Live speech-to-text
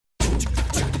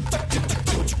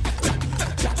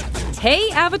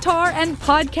Hey, Avatar and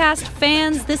podcast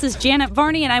fans. This is Janet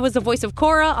Varney, and I was the voice of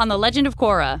Korra on The Legend of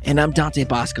Korra. And I'm Dante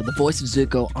Bosco, the voice of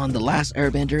Zuko on The Last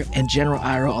Airbender and General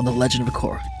Iroh on The Legend of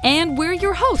Korra. And we're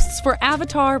your hosts for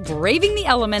Avatar Braving the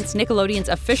Elements, Nickelodeon's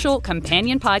official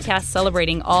companion podcast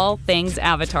celebrating all things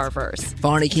Avatarverse.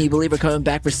 Varney, can you believe we're coming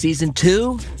back for season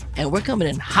 2? And we're coming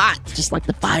in hot, just like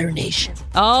the Fire Nation.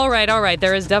 All right.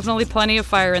 There is definitely plenty of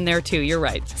fire in there, too. You're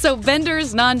right. So,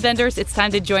 vendors, non-vendors, it's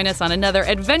time to join us on another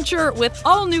adventure with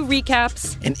all new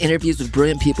recaps and interviews with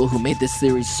brilliant people who made this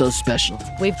series so special.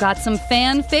 We've got some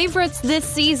fan favorites this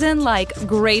season, like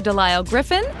Grey Delisle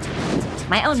Griffin.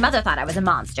 My own mother thought I was a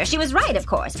monster. She was right, of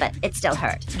course, but it still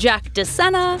hurt. Jack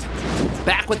DeSena.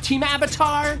 Back with Team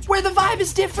Avatar, where the vibe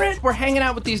is different. We're hanging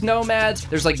out with these nomads.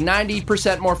 There's like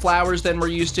 90% more flowers than we're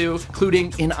used to,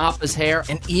 including in Appa's hair.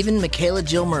 And even Michaela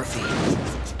Jill Murphy.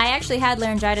 I actually had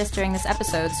laryngitis during this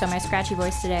episode, so my scratchy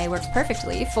voice today works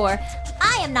perfectly for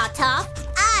I am not tough.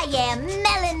 I am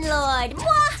Melon Lord.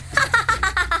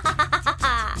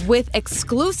 With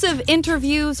exclusive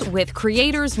interviews with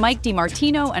creators Mike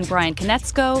DiMartino and Brian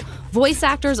Konietzko, voice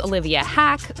actors Olivia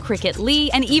Hack, Cricket Lee,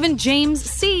 and even James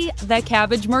C., the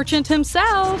cabbage merchant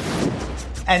himself.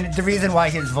 And the reason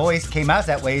why his voice came out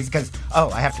that way is because,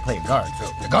 I have to play a guard, so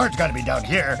the guard's got to be down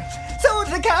here. So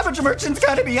the cabbage merchant's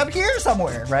got to be up here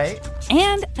somewhere, right?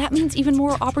 And that means even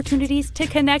more opportunities to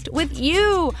connect with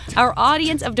you, our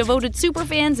audience of devoted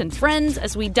superfans and friends,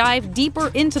 as we dive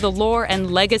deeper into the lore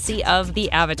and legacy of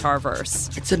the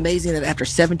Avatarverse. It's amazing that after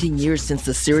 17 years since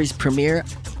the series premiere,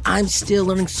 I'm still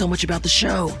learning so much about the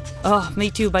show. Oh, me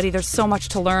too, buddy. There's so much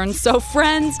to learn. So,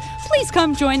 friends, please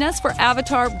come join us for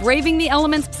Avatar Braving the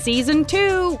Elements Season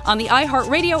 2 on the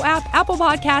iHeartRadio app, Apple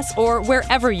Podcasts, or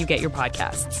wherever you get your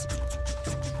podcasts.